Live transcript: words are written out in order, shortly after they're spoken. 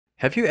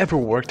Have you ever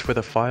worked with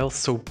a file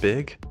so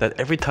big that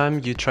every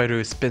time you try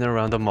to spin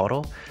around the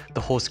model, the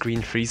whole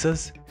screen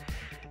freezes?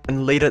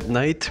 And late at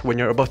night, when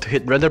you're about to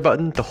hit render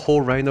button, the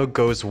whole Rhino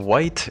goes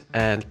white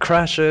and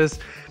crashes.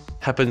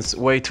 Happens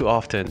way too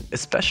often,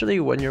 especially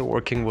when you're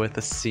working with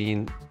a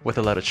scene with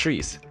a lot of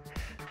trees.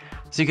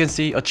 So you can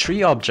see a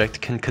tree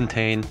object can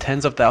contain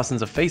tens of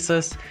thousands of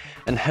faces,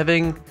 and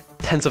having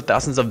tens of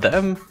thousands of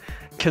them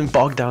can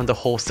bog down the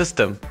whole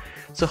system.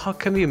 So how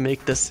can we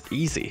make this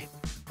easy?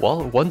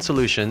 Well, one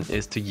solution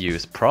is to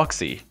use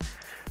proxy.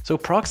 So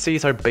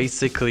proxies are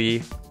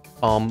basically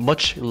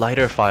much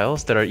lighter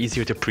files that are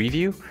easier to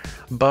preview,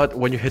 but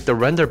when you hit the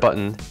render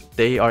button,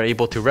 they are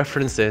able to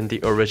reference in the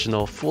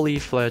original fully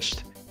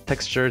fledged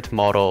textured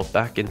model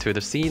back into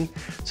the scene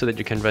so that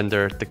you can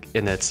render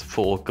in its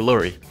full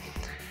glory.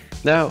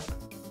 Now,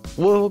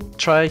 we'll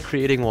try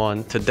creating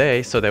one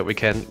today so that we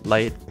can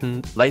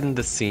lighten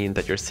the scene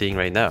that you're seeing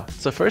right now.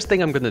 So first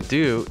thing I'm gonna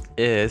do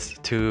is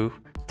to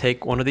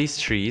take one of these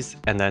trees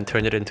and then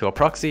turn it into a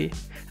proxy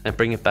and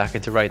bring it back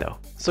into Rhino.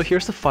 So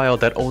here's a file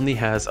that only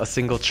has a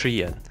single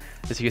tree in.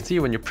 As you can see,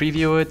 when you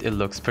preview it, it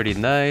looks pretty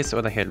nice.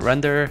 When I hit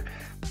render,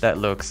 that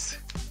looks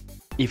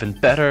even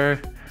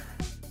better.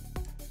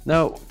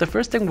 Now, the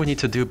first thing we need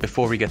to do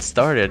before we get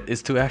started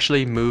is to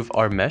actually move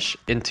our mesh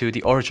into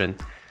the origin.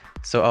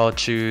 So I'll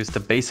choose the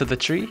base of the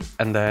tree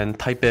and then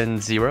type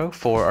in 0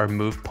 for our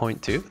move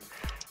point to.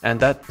 And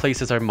that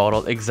places our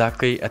model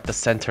exactly at the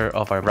center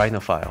of our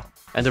Rhino file.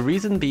 And the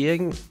reason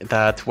being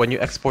that when you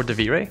export the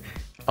V-Ray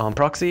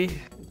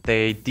Proxy,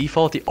 they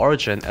default the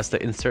origin as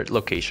the insert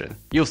location.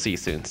 You'll see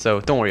soon,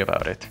 so don't worry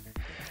about it.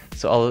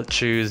 So I'll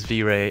choose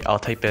V-Ray, I'll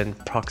type in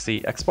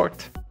proxy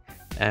export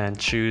and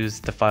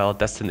choose the file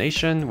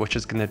destination, which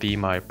is going to be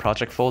my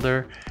project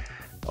folder.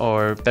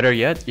 Or better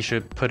yet, you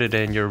should put it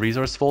in your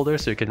resource folder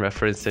so you can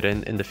reference it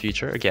in the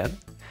future again.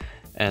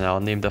 And I'll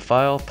name the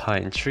file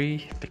pine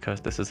tree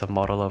because this is a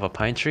model of a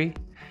pine tree.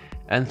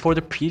 And for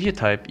the preview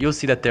type, you'll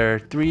see that there are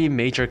 3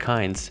 major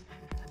kinds.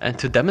 And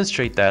to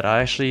demonstrate that, I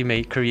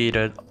actually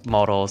created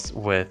models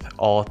with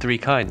all 3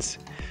 kinds.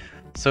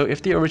 So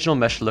if the original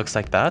mesh looks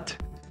like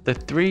that, the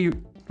 3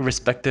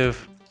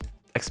 respective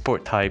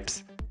export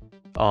types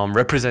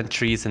represent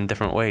trees in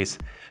different ways.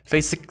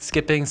 Phase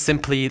skipping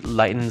simply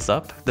lightens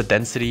up the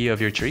density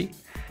of your tree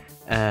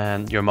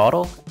and your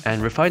model,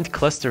 and refined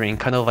clustering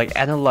kind of like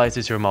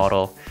analyzes your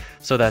model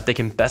so that they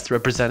can best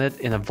represent it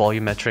in a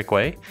volumetric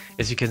way.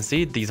 As you can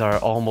see, these are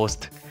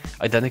almost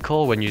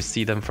identical when you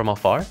see them from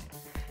afar.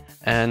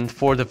 And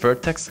for the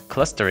vertex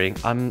clustering,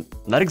 I'm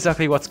not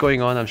exactly what's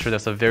going on. I'm sure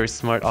there's a very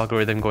smart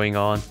algorithm going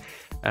on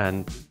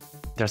and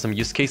there's some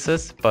use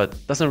cases, but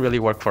doesn't really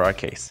work for our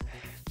case.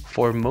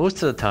 For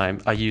most of the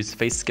time, I use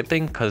phase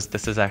skipping because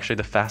this is actually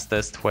the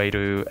fastest way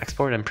to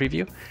export and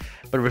preview.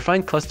 But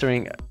refined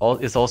clustering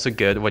is also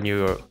good when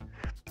you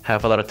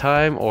have a lot of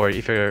time, or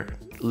if you're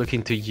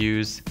looking to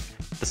use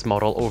this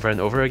model over and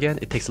over again.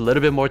 It takes a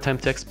little bit more time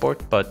to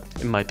export, but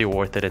it might be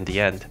worth it in the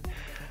end.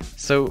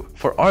 So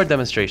for our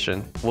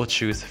demonstration, we'll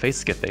choose phase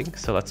skipping.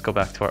 So let's go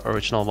back to our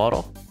original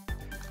model.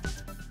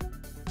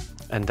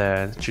 And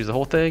then choose the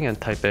whole thing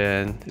and type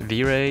in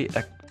V-Ray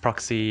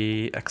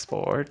Proxy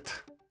export.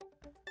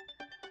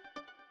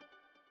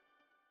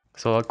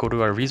 So I'll go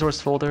to our resource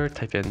folder,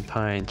 type in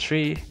pine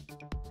tree,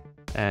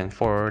 and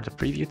for the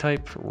preview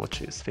type, we'll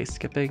choose phase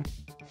skipping.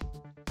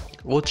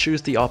 We'll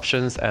choose the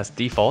options as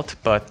default,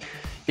 but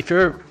if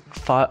your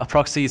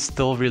proxy is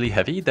still really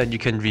heavy, then you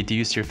can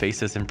reduce your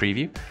faces in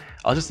preview.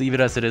 I'll just leave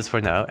it as it is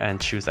for now and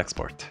choose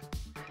export.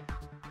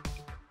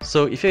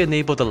 So if you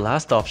enable the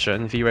last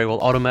option, V-Ray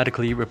will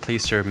automatically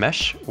replace your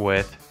mesh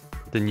with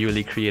the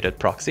newly created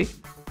proxy.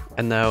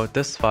 And now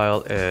this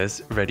file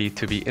is ready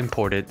to be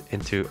imported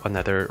into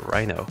another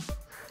Rhino.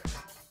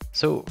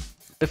 So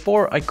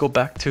before I go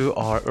back to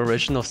our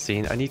original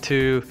scene, I need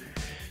to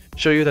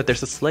show you that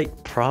there's a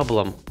slight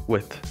problem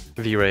with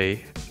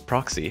V-Ray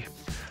Proxy.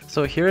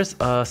 So here's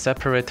a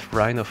separate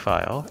Rhino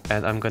file,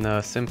 and I'm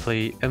gonna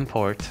simply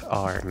import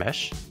our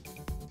mesh.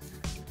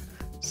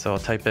 So I'll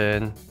type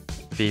in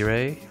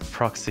V-Ray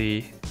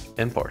Proxy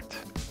import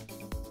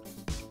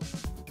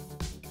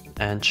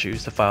and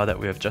choose the file that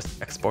we have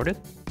just exported.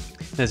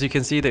 As you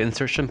can see, the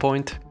insertion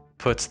point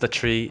puts the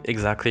tree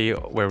exactly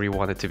where we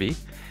want it to be.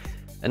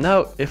 And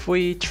now if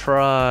we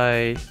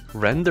try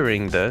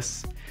rendering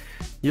this,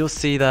 you'll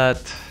see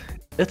that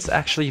it's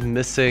actually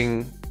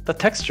missing the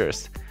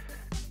textures,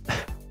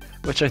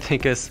 which I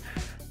think is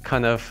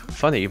kind of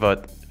funny,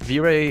 but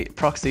V-Ray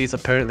proxies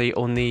apparently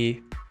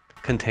only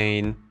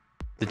contain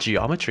the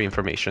geometry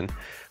information,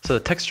 so the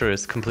texture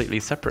is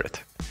completely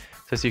separate.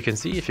 So as you can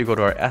see, if you go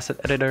to our asset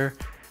editor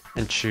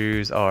and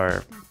choose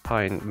our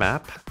pine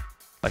map,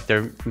 like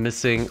they're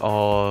missing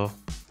all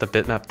the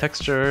bitmap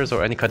textures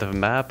or any kind of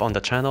map on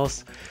the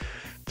channels.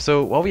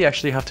 So what we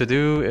actually have to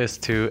do is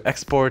to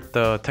export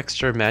the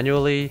texture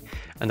manually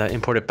and then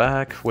import it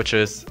back, which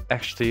is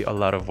actually a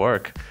lot of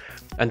work.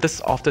 And this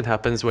often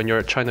happens when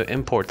you're trying to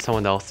import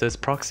someone else's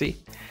proxy.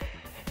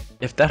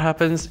 If that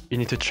happens, you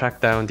need to track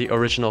down the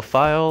original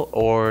file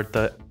or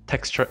the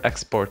texture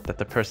export that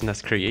the person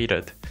has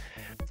created.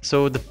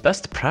 So the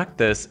best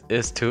practice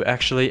is to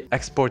actually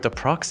export the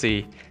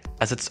proxy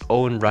as its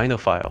own Rhino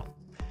file,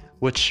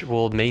 which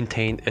will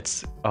maintain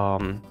its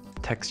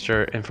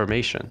texture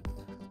information.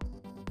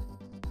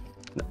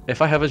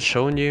 If I haven't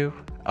shown you,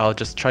 I'll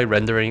just try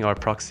rendering our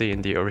proxy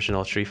in the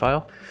original tree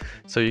file.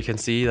 So you can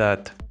see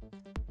that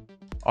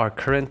our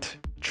current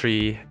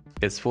tree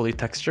is fully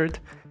textured,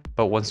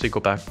 but once we go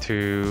back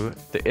to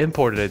the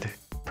imported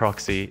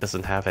proxy, it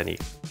doesn't have any.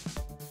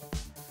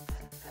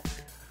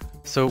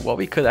 So what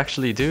we could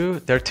actually do,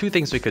 there are two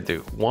things we could do.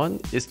 One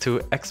is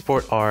to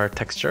export our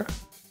texture,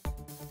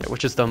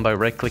 which is done by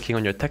right-clicking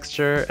on your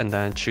texture and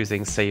then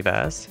choosing Save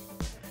As.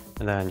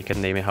 And then you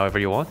can name it however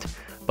you want.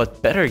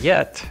 But better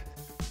yet,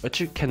 what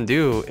you can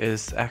do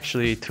is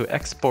actually to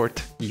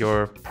export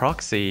your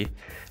proxy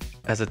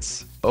as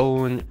its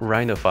own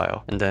Rhino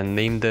file and then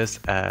name this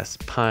as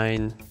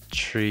Pine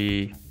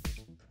Tree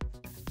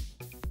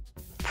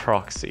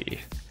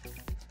Proxy.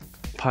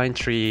 Pine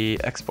Tree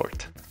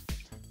Export.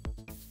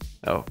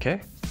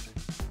 Okay.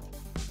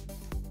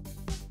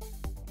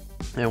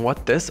 And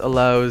what this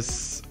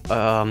allows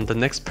the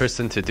next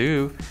person to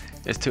do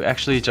is to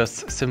actually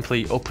just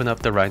simply open up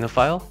the Rhino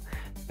file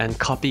and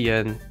copy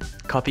and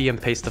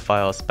paste the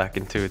files back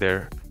into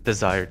their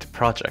desired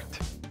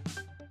project.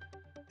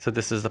 So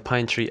this is the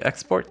Pine Tree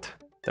export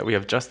that we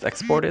have just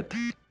exported.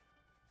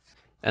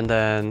 And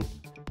then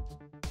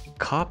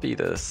copy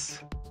this.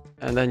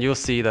 And then you'll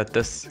see that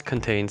this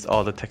contains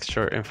all the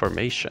texture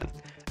information.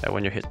 And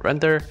when you hit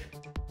render,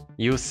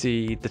 you'll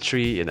see the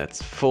tree in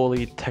its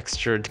fully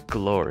textured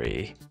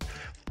glory.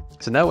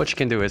 So now what you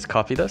can do is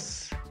copy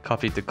this,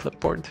 copy to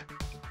clipboard,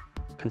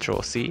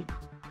 Control C.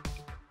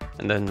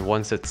 And then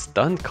once it's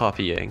done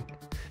copying,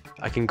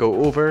 I can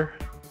go over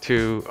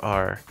to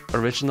our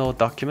original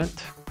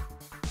document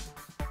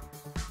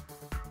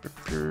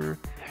and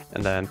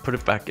then put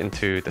it back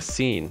into the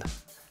scene.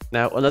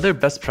 Now, another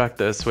best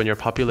practice when you're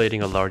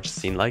populating a large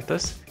scene like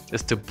this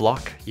is to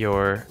block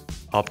your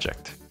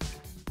object.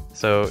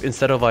 So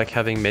instead of like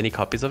having many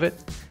copies of it,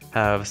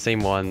 have same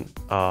one,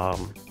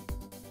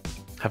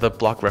 have a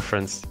block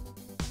reference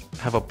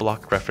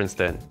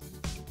then.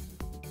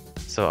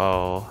 So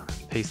I'll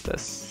paste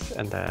this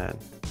and then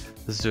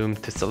zoom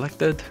to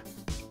selected.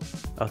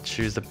 I'll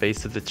choose the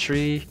base of the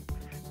tree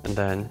and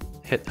then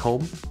hit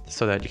home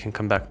so that you can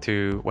come back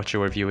to what you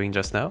were viewing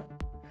just now.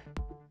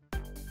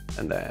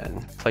 And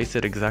then place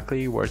it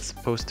exactly where it's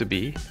supposed to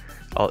be.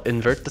 I'll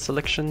invert the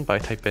selection by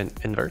typing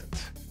invert.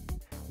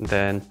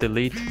 Then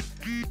delete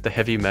the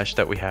heavy mesh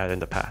that we had in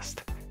the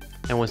past.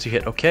 And once you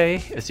hit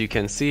OK, as you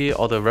can see,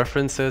 all the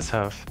references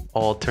have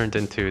all turned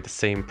into the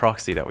same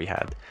proxy that we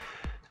had.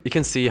 You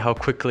can see how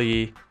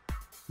quickly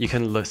you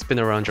can spin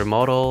around your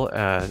model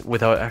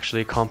without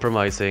actually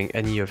compromising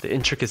any of the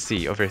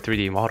intricacy of your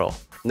 3D model.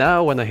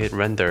 Now when I hit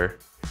render,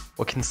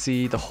 we can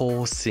see the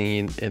whole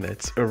scene in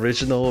its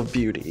original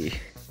beauty.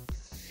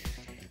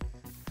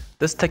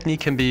 This technique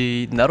can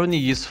be not only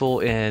useful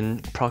in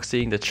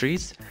proxying the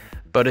trees,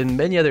 but in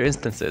many other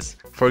instances.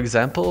 For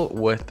example,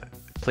 with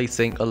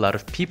placing a lot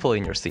of people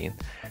in your scene.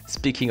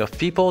 Speaking of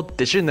people,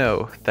 did you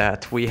know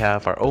that we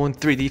have our own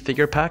 3D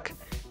figure pack?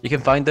 You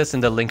can find this in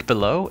the link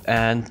below,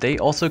 and they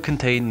also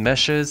contain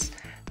meshes,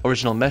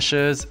 original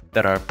meshes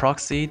that are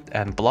proxied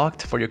and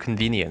blocked for your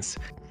convenience.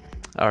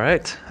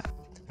 Alright,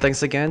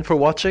 thanks again for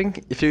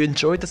watching. If you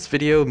enjoyed this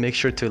video, make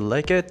sure to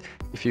like it.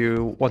 If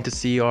you want to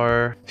see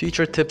our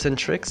future tips and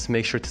tricks,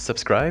 make sure to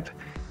subscribe.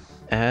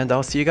 And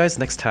I'll see you guys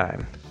next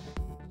time.